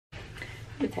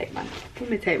take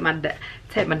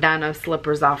my dino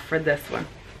slippers off for this one,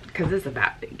 because it's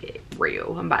about to get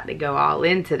real. I'm about to go all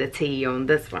into the tea on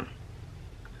this one.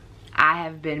 I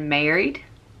have been married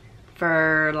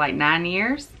for like 9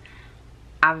 years.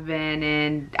 I've been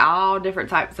in all different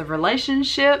types of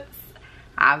relationships.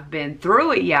 I've been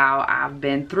through it, y'all. I've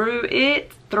been through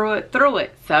it.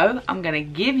 So I'm gonna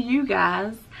give you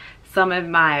guys some of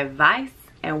my advice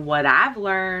and what I've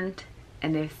learned,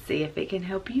 and then see if it can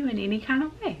help you in any kind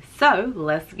of way. So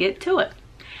let's get to it.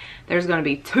 There's gonna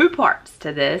be 2 parts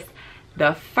to this.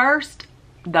 The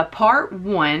part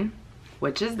 1,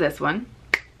 which is this one,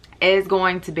 is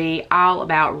going to be all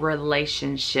about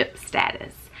relationship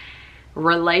status.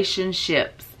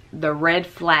 Relationships, the red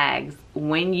flags,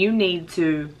 when you need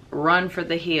to run for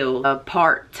the hills.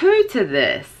 Part 2 to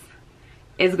this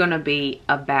is going to be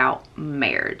about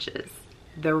marriages.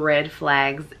 The red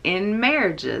flags in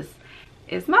marriages.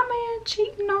 Is my man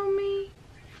cheating on me?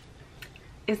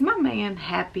 Is my man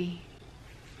happy?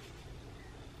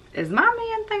 Is my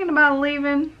man thinking about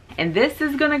leaving? And this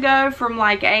is going to go from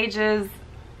like ages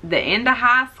the end of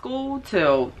high school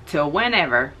till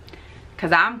whenever.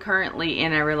 Because I'm currently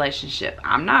in a relationship.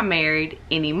 I'm not married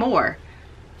anymore.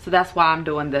 So that's why I'm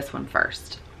doing this one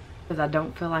first. Because I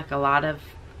don't feel like a lot of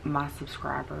my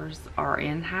subscribers are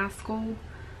in high school.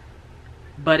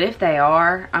 But if they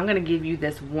are, I'm going to give you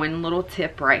this one little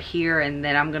tip right here. And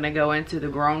then I'm going to go into the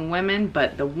grown women.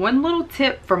 But the one little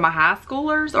tip for my high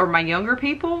schoolers or my younger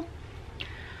people.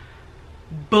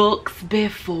 Books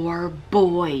before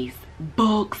boys.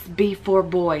 Books before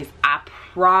boys. I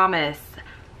promise.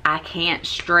 I can't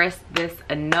stress this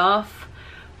enough.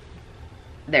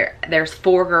 There's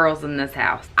 4 girls in this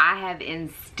house. I have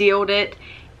instilled it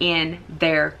in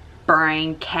their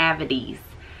brain cavities.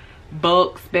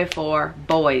 Books before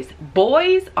boys.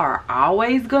 Boys are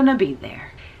always gonna be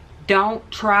there.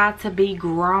 Don't try to be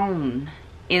grown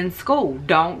in school.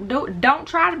 Don't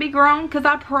try to be grown, because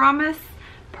I promise.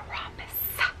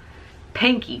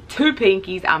 Pinky, 2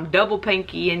 pinkies. I'm double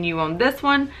pinkying you on this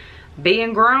one.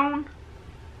 Being grown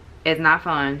is not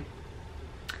fun.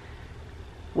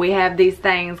 We have these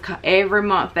things every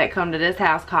month that come to this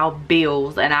house called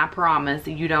bills, and I promise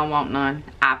you don't want none.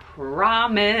 I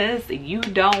promise you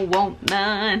don't want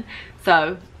none.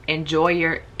 So enjoy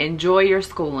your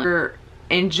schooling.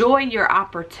 Enjoy your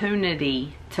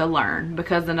opportunity to learn,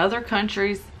 because in other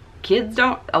countries,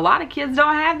 a lot of kids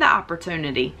don't have the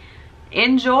opportunity.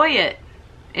 Enjoy it.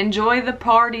 Enjoy the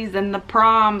parties and the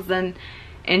proms, and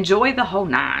enjoy the whole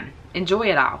 9. Enjoy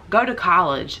it all. Go to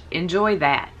college. Enjoy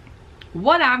that.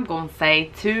 What I'm going to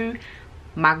say to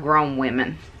my grown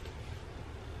women.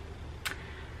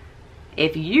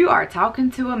 If you are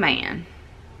talking to a man,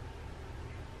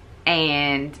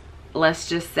 and let's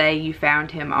just say you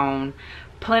found him on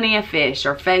Plenty of Fish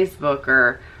or Facebook,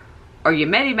 or you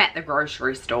met him at the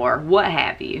grocery store, what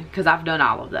have you, because I've done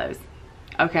all of those.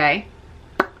 Okay?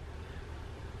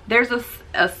 There's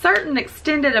a certain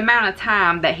extended amount of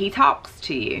time that he talks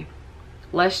to you.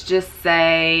 Let's just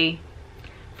say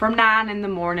from 9 in the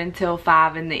morning till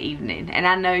 5 in the evening. And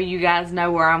I know you guys know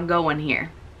where I'm going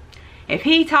here. If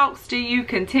he talks to you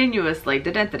continuously,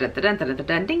 ding, ding, ding,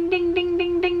 ding,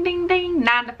 ding, ding, ding,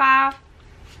 9 to 5,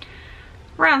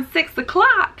 around 6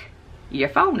 o'clock, your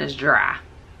phone is dry.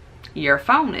 Your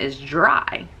phone is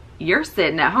dry. You're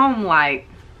sitting at home like,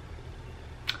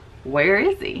 where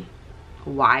is he?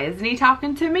 Why isn't he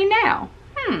talking to me now?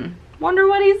 Wonder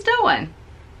what he's doing.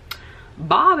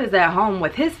 Bob is at home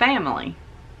with his family.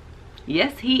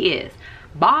 Yes, he is.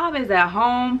 Bob is at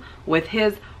home with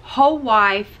his whole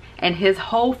wife and his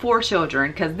whole 4 children,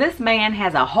 because this man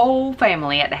has a whole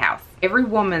family at the house. Every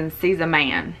woman sees a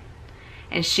man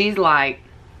and she's like,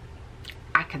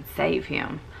 I could save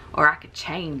him, or I could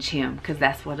change him, because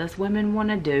that's what us women want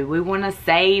to do. We want to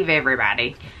save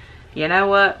everybody. You know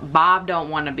what? Bob don't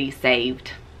want to be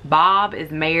saved. Bob is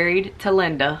married to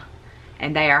Linda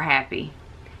and they are happy.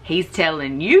 He's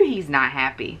telling you he's not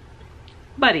happy,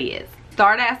 but he is.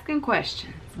 Start asking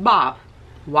questions. Bob,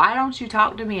 why don't you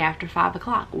talk to me after 5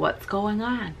 o'clock? What's going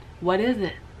on? What is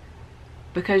it?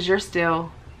 Because you're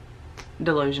still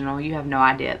delusional. You have no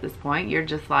idea at this point. You're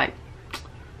just like,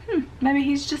 maybe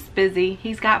he's just busy.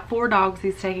 He's got 4 dogs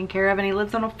he's taking care of, and he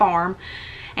lives on a farm,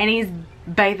 and he's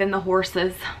bathing the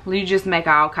horses. You just make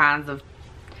all kinds of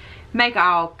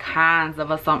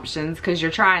assumptions, because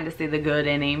you're trying to see the good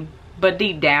in him, but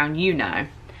deep down you know.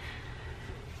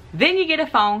 Then you get a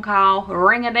phone call,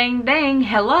 ring-a-ding-ding.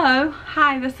 Hello,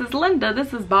 hi, this is Linda.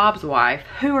 This is Bob's wife.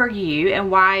 Who are you, and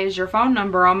why is your phone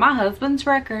number on my husband's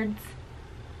records?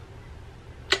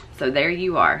 So there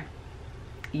you are.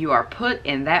 You are put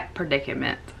in that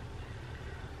predicament.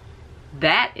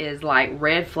 that is like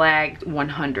red flag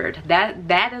 100.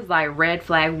 That is like red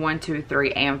flag 1, 2,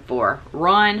 3, and 4.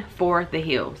 Run for the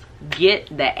hills.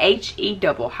 Get the HE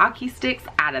double hockey sticks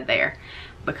out of there,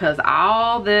 because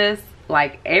all this,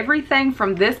 like everything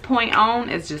from this point on,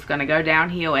 is just going to go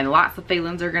downhill, and lots of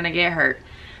feelings are going to get hurt,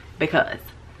 because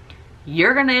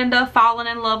you're going to end up falling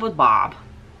in love with Bob.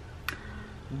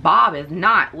 Bob is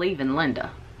not leaving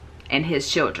Linda and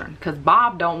his children, because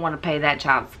Bob don't want to pay that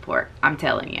child support. I'm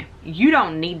telling you, you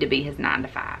don't need to be his 9 to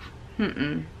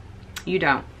 5. You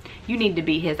don't. You need to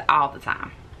be his all the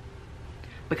time,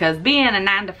 because being a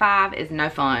 9 to 5 is no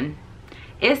fun.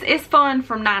 It's fun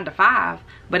from 9 to 5,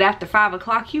 but after 5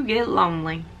 o'clock you get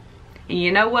lonely. And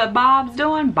you know what Bob's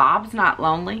doing? Bob's not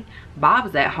lonely.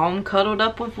 Bob's at home cuddled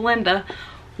up with Linda,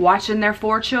 watching their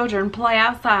 4 children play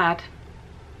outside.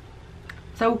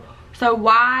 So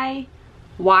why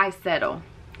settle?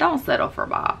 Don't settle for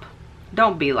Bob.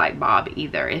 Don't be like Bob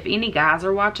either. If any guys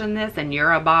are watching this and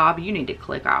you're a Bob, you need to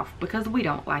click off, because we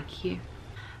don't like you.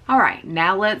 All right,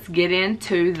 now let's get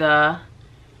into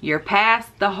you're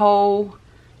past the whole,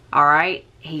 all right,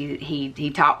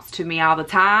 he talks to me all the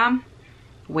time.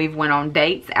 We've went on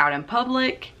dates out in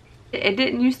public. It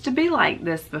didn't used to be like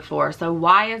this before, so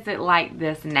why is it like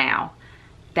this now?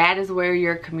 That is where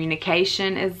your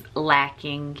communication is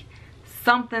lacking.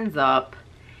 Something's up.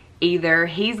 Either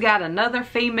he's got another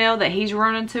female that he's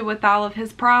running to with all of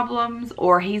his problems,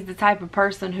 or he's the type of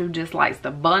person who just likes to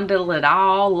bundle it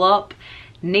all up.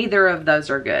 Neither of those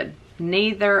are good.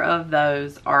 Neither of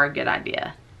those are a good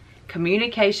idea.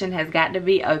 Communication has got to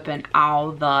be open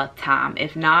all the time.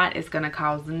 If not, it's going to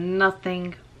cause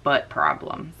nothing but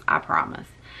problems. I promise.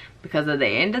 Because at the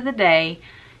end of the day,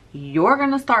 you're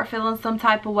going to start feeling some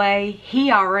type of way.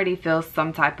 He already feels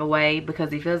some type of way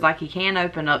because he feels like he can't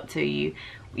open up to you.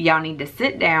 Y'all need to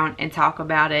sit down and talk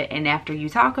about it. And after you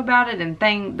talk about it and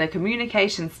the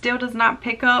communication still does not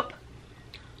pick up,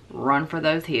 run for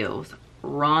those hills.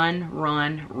 Run,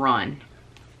 run, run.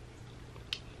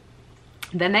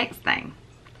 The next thing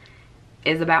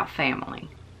is about family.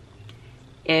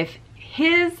 If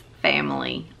his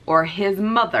family or his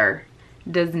mother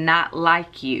does not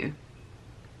like you,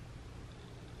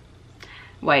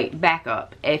 wait, back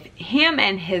up. If him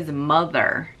and his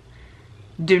mother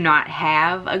do not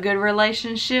have a good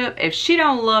relationship, if she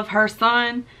don't love her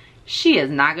son, she is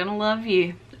not gonna love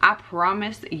you. I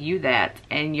promise you that.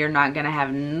 And you're not gonna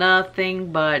have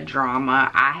nothing but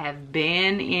drama. I have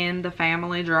been in the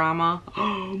family drama.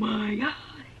 Oh my God.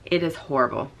 It is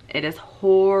horrible. It is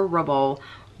horrible.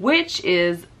 Which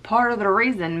is part of the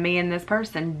reason me and this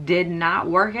person did not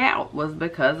work out, was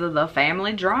because of the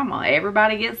family drama.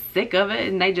 Everybody gets sick of it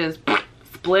and they just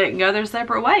split and go their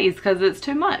separate ways because it's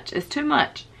too much. It's too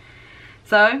much.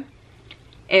 So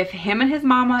if him and his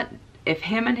mama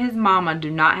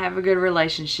do not have a good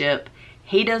relationship,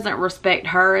 he doesn't respect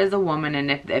her as a woman,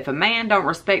 and if a man don't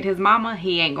respect his mama,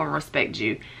 he ain't gonna respect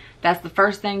you. That's the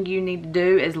first thing you need to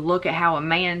do, is look at how a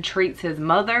man treats his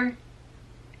mother,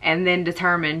 and then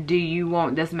determine, do you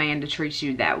want this man to treat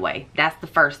you that way? That's the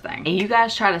first thing. And you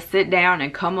guys try to sit down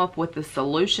and come up with the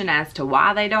solution as to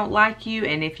why they don't like you,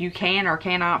 and if you can or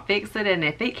cannot fix it. And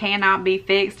if it cannot be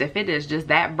fixed, if it is just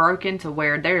that broken to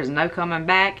where there's no coming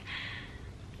back,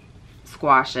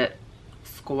 squash it.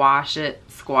 Squash it.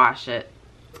 Squash it.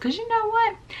 Because you know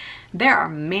what? There are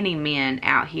many men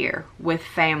out here with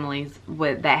families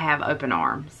that have open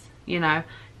arms. You know.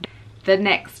 The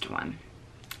next one.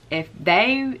 If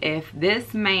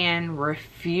this man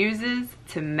refuses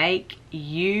to make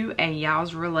you and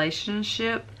y'all's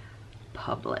relationship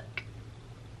public,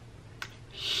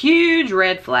 huge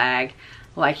red flag.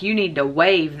 Like, you need to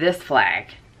wave this flag.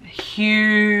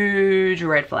 Huge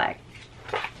red flag.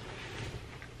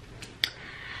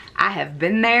 I have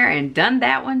been there and done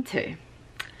that one too.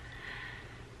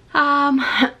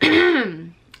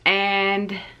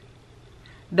 And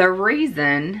the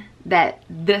reason that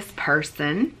this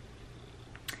person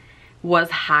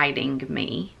was hiding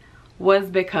me was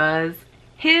because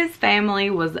his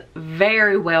family was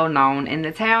very well known in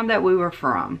the town that we were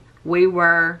from. We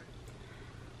were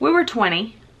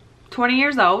 20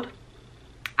 years old.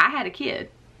 I had a kid,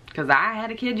 because I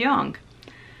had a kid young,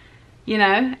 you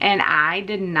know, and I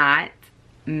did not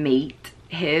meet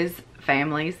his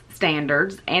family's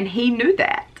standards, and he knew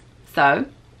that. So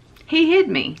he hid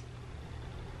me,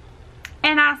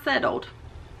 and I settled.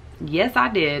 Yes, I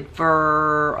did.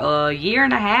 For a year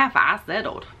and a half, I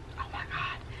settled. Oh my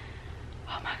God.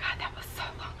 Oh my God, that was so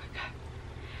long ago.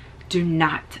 Do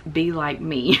not be like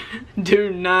me.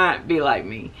 Do not be like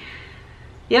me.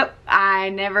 Yep, I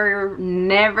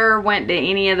never went to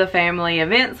any of the family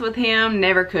events with him.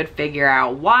 Never could figure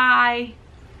out why.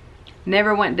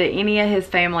 Never went to any of his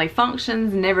family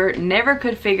functions. Never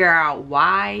could figure out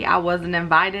why I wasn't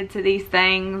invited to these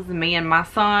things, me and my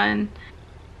son.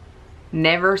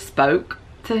 Never spoke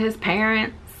to his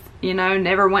parents, you know,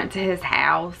 never went to his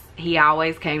house. He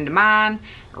always came to mine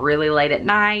really late at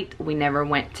night. We never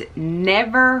went to,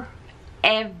 never,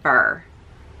 ever,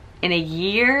 in a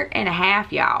year and a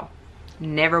half, y'all,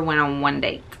 never went on one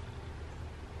date.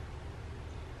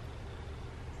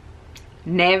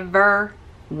 Never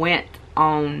went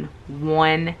on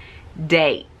one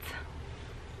date.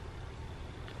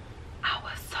 I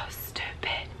was so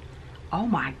stupid. Oh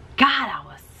my God, I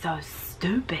was so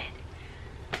stupid.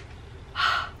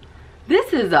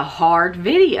 This is a hard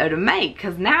video to make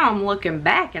because now I'm looking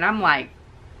back and I'm like,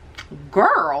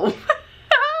 girl.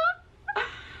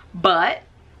 But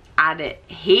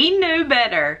he knew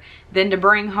better than to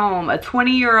bring home a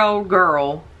 20-year-old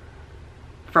girl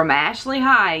from Ashley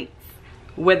Heights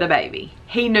with a baby.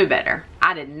 He knew better.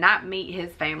 I did not meet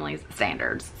his family's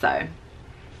standards.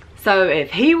 So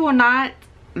if he will not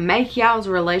make y'all's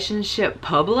relationship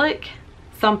public,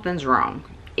 something's wrong.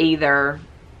 Either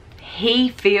he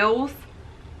feels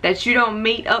that you don't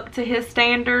meet up to his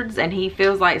standards and he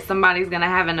feels like somebody's gonna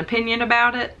have an opinion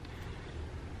about it.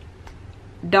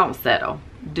 Don't settle.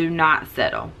 Do not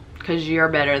settle, because you're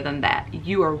better than that.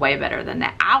 You are way better than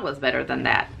that. I was better than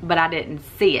that, but I didn't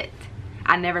see it.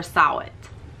 I never saw it.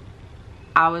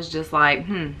 I was just like,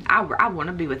 I want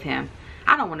to be with him.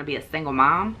 I don't want to be a single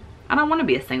mom. I don't want to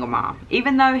be a single mom.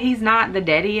 Even though he's not the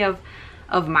daddy of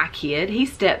my kid, he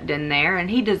stepped in there and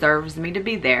he deserves me to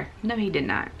be there. No, he did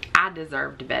not. I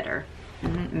deserved better.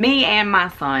 Me and my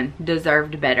son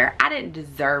deserved better. I didn't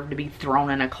deserve to be thrown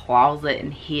in a closet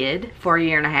and hid for a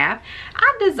year and a half.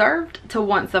 I deserved to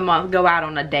once a month go out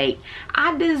on a date.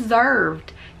 I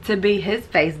deserved to be his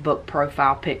Facebook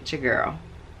profile picture girl.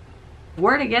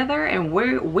 We're together and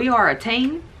we are a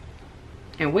team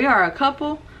and we are a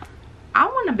couple. I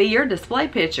want to be your display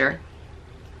picture.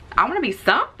 I want to be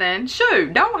something.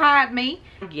 Shoot, don't hide me.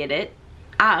 I get it.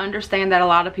 I understand that a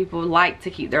lot of people like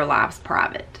to keep their lives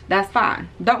private. That's fine.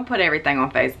 Don't put everything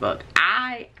on Facebook.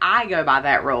 I go by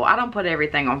that rule. I don't put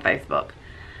everything on Facebook.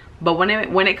 But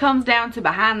when it comes down to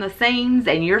behind the scenes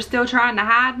and you're still trying to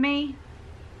hide me,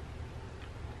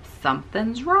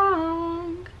 something's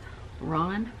wrong.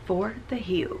 Run for the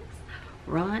hills.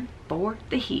 Run for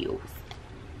the hills.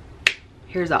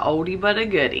 Here's an oldie but a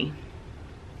goodie.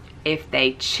 If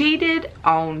they cheated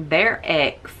on their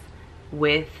ex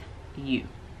with you.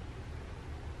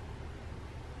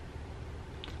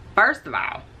 First of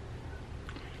all,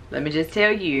 let me just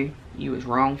tell you, you was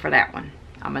wrong for that one.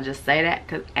 I'm gonna just say that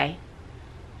because, hey,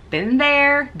 been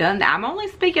there, done that. I'm only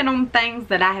speaking on things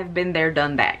that I have been there,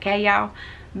 done that. Okay, y'all?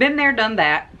 Been there, done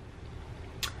that.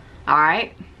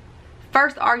 Alright.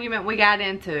 First argument we got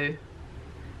into.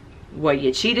 Well,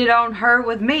 you cheated on her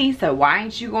with me, so why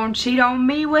ain't you gonna cheat on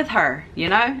me with her? You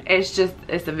know? It's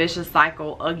a vicious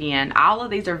cycle again. All of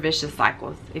these are vicious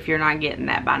cycles, if you're not getting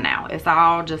that by now. It's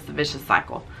all just a vicious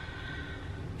cycle.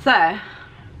 So,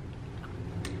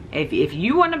 if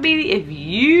you wanna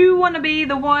be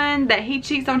the one that he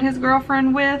cheats on his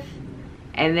girlfriend with,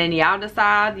 and then y'all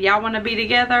decide y'all wanna be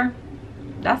together,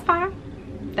 that's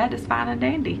fine. That is fine and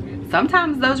dandy.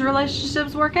 Sometimes those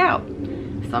relationships work out.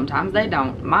 Sometimes they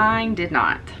don't. Mine did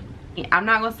not. I'm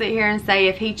not going to sit here and say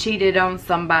if he cheated on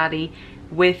somebody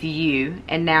with you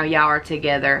and now y'all are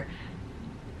together,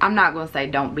 I'm not going to say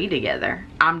don't be together.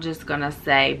 I'm just going to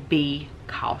say be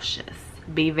cautious.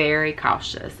 Be very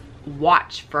cautious.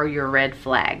 Watch for your red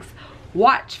flags.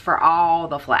 Watch for all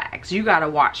the flags. You got to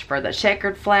watch for the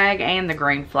checkered flag and the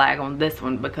green flag on this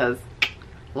one because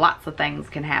lots of things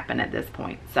can happen at this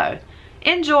point. So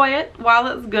enjoy it while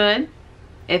it's good.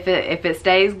 If it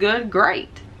stays good,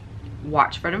 great.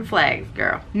 Watch for them flags,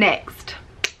 girl. Next,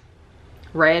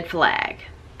 red flag.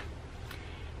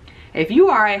 If you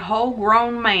are a whole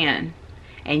grown man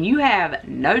and you have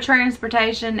no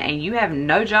transportation and you have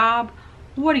no job,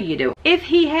 what do you do? If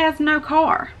he has no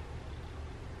car,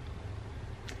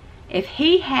 if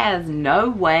he has no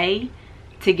way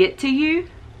to get to you,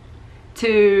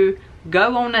 to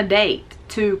go on a date,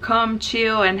 to come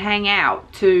chill and hang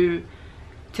out, to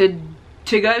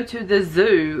go to the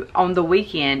zoo on the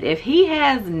weekend, if he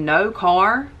has no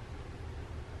car,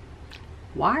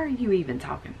 why are you even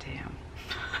talking to him?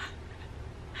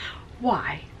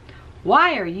 Why?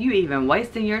 Why are you even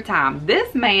wasting your time?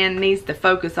 This man needs to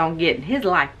focus on getting his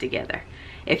life together.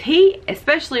 If he,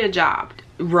 especially a job,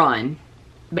 run.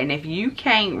 And if you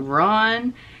can't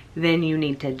run, then you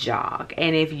need to jog.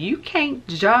 And if you can't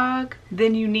jog,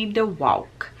 then you need to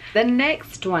walk. The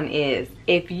next one is,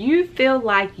 if you feel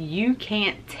like you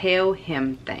can't tell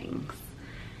him things,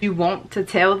 you want to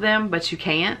tell them but you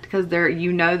can't because they're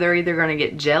either going to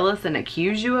get jealous and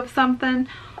accuse you of something,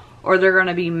 or they're going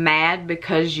to be mad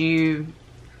because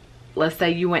let's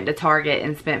say you went to Target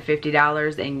and spent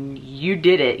 $50 and you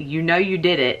did it, you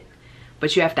did it,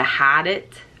 but you have to hide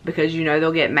it because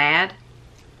they'll get mad.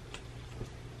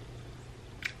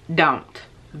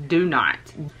 Do not.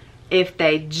 If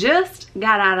they just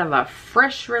got out of a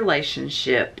fresh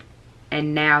relationship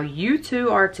and now you two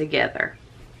are together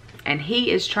and he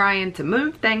is trying to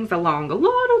move things along a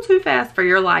little too fast for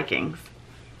your likings,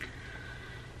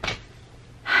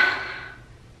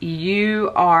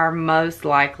 you are most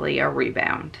likely a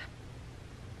rebound.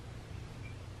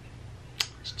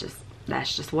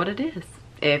 That's just what it is.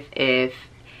 If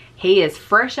he is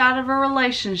fresh out of a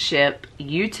relationship,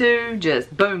 you two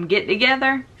just boom, get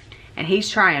together, and he's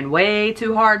trying way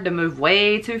too hard to move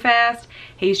way too fast,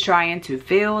 he's trying to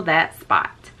fill that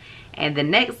spot. And the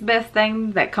next best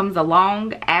thing that comes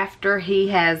along after he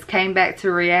has came back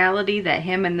to reality that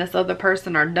him and this other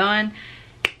person are done,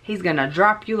 he's gonna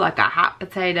drop you like a hot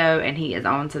potato and he is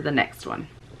on to the next one.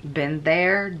 Been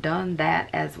there, done that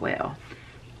as well.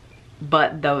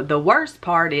 But the worst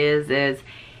part is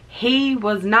he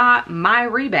was not my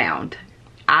rebound.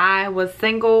 I was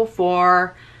single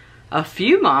for a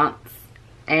few months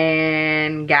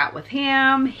and got with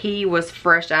him. He was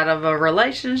fresh out of a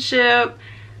relationship.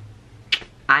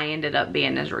 I ended up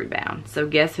being his rebound. So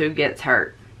guess who gets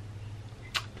hurt?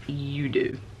 You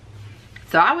do.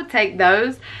 So I would take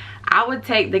those. I would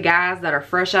take the guys that are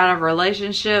fresh out of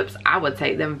relationships. I would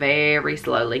take them very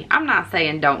slowly. I'm not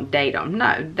saying don't date them.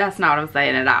 No, that's not what I'm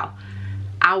saying at all.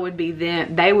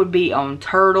 They would be on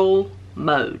turtle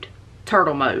mode.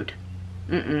 Turtle mode.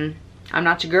 I'm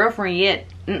not your girlfriend yet.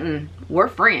 We're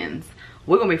friends.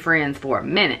 We're gonna be friends for a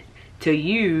minute till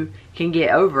you can get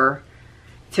over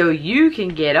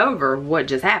what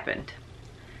just happened.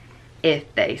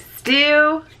 If they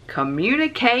still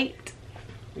communicate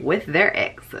with their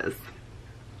exes.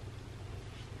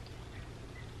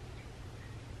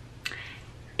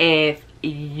 If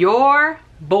your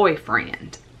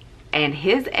boyfriend and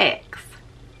his ex-wife,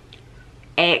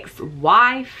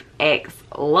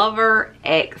 ex-lover,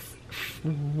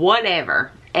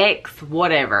 whatever,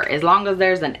 as long as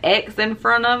there's an X in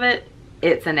front of it,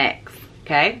 it's an ex,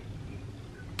 okay?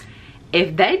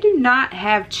 If they do not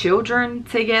have children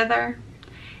together,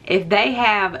 if they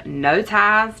have no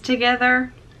ties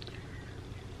together,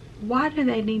 why do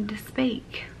they need to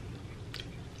speak?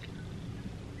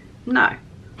 No.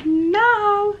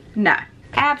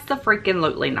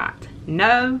 Abso-freaking-lutely not.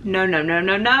 No.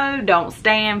 Don't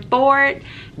stand for it.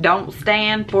 Don't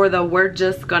stand for the we're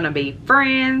just gonna be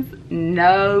friends.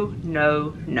 No.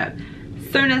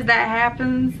 Soon as that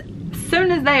happens,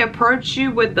 soon as they approach you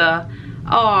with the,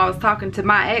 oh, I was talking to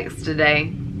my ex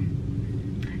today,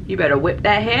 you better whip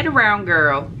that head around,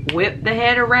 girl. Whip the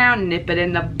head around, nip it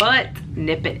in the butt.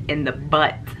 Nip it in the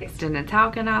butt. Texting and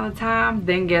talking all the time,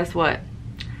 then guess what?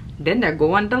 Then they're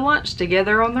going to lunch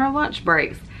together on their lunch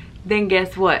breaks. Then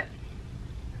guess what?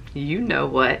 You know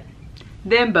what?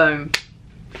 Then boom.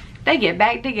 They get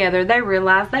back together. They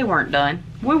realize they weren't done.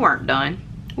 We weren't done.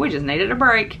 We just needed a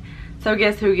break. So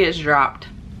guess who gets dropped?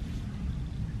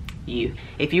 You.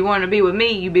 If you want to be with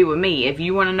me, you be with me. If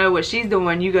you want to know what she's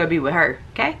doing, you go be with her,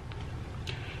 okay?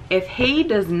 If he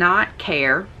does not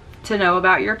care to know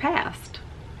about your past,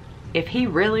 if he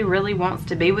really wants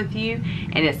to be with you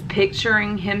and is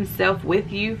picturing himself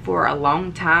with you for a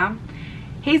long time,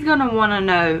 he's gonna want to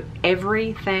know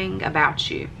everything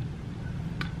about you.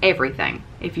 Everything.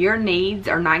 If your needs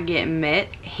are not getting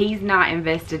met, he's not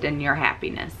invested in your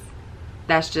happiness.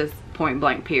 That's just point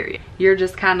blank period. You're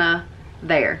just kind of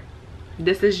there.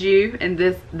 This is you, and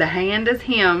the hand is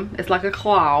him. It's like a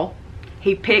claw.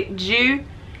 He picked you.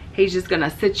 He's just gonna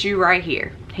sit you right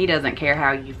here. He doesn't care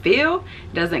how you feel,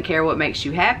 doesn't care what makes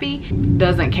you happy,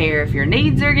 doesn't care if your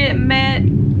needs are getting met,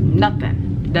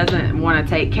 nothing. Doesn't want to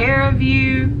take care of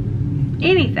you,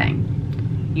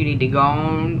 anything. You need to go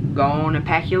on and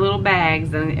pack your little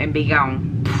bags and be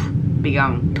gone. Be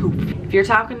gone, poof. If you're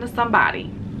talking to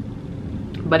somebody,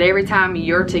 but every time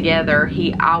you're together,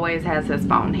 he always has his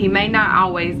phone. He may not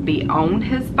always be on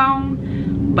his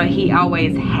phone, but he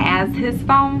always has his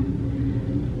phone.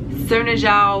 Soon as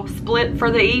y'all split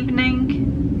for the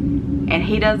evening and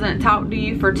he doesn't talk to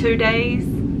you for 2 days,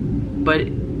 but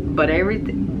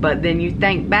then you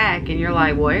think back and you're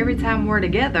like, well, every time we're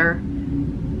together,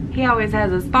 he always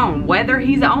has his phone, whether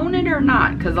he's on it or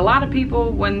not. Because a lot of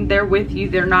people, when they're with you,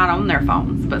 they're not on their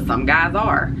phones, but some guys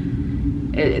are.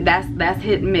 That's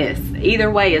hit and miss.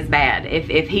 Either way is bad.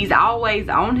 If he's always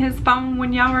on his phone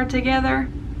when y'all are together,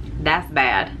 that's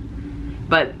bad.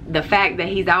 But the fact that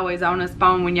he's always on his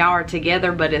phone when y'all are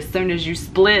together, but as soon as you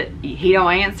split, he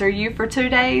don't answer you for 2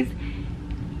 days,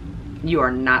 you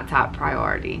are not top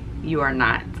priority. You are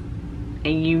not.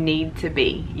 And you need to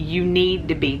be. You need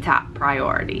to be top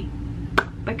priority.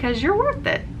 Because you're worth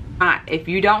it. If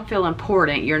you don't feel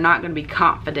important, you're not going to be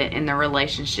confident in the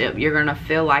relationship. You're going to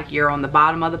feel like you're on the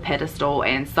bottom of the pedestal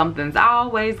and something's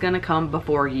always going to come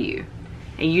before you.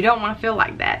 And you don't want to feel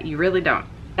like that. You really don't.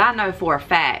 I know for a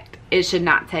fact it should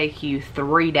not take you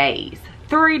 3 days.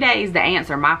 3 days to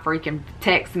answer my freaking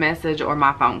text message or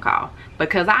my phone call.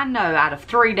 Because I know out of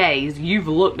 3 days you've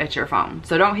looked at your phone.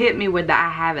 So don't hit me with the I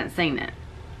haven't seen it.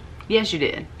 Yes, you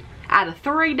did. Out of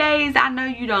 3 days, I know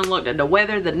you done looked at the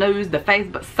weather, the news, the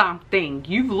Facebook, something.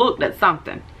 You've looked at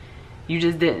something. You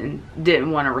just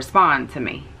didn't want to respond to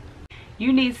me.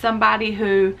 You need somebody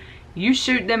who you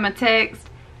shoot them a text,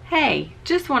 hey,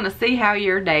 just want to see how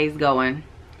your day's going.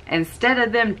 Instead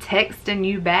of them texting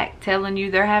you back, telling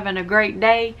you they're having a great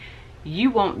day, you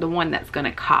want the one that's going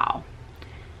to call.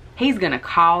 He's going to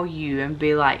call you and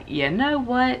be like, you know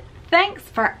what? Thanks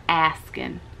for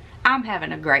asking. I'm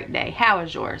having a great day. How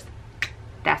is yours?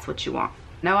 That's what you want.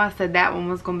 No, I said that one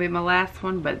was going to be my last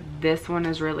one, but this one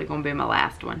is really going to be my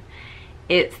last one.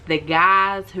 It's the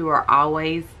guys who are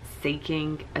always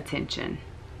seeking attention.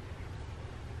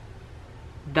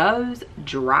 Those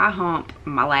dry hump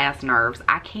my last nerves.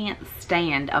 I can't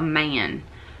stand a man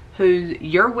who,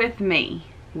 you're with me,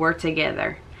 we're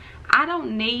together. I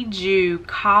don't need you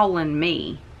calling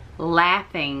me,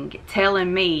 laughing,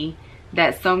 telling me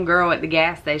that some girl at the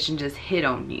gas station just hit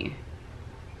on you.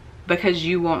 Because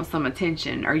you want some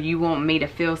attention, or you want me to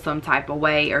feel some type of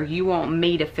way, or you want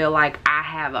me to feel like I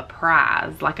have a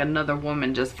prize, like another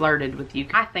woman just flirted with you.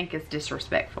 I think it's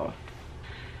disrespectful.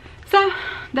 So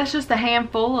that's just a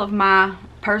handful of my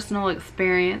personal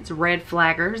experience red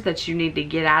flaggers that you need to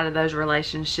get out of those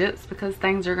relationships, because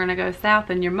things are going to go south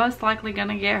and you're most likely going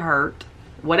to get hurt.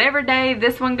 Whatever day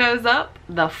this one goes up,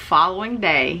 the following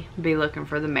day be looking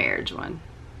for the marriage one.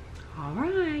 All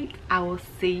right, I will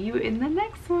see you in the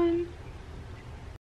next one.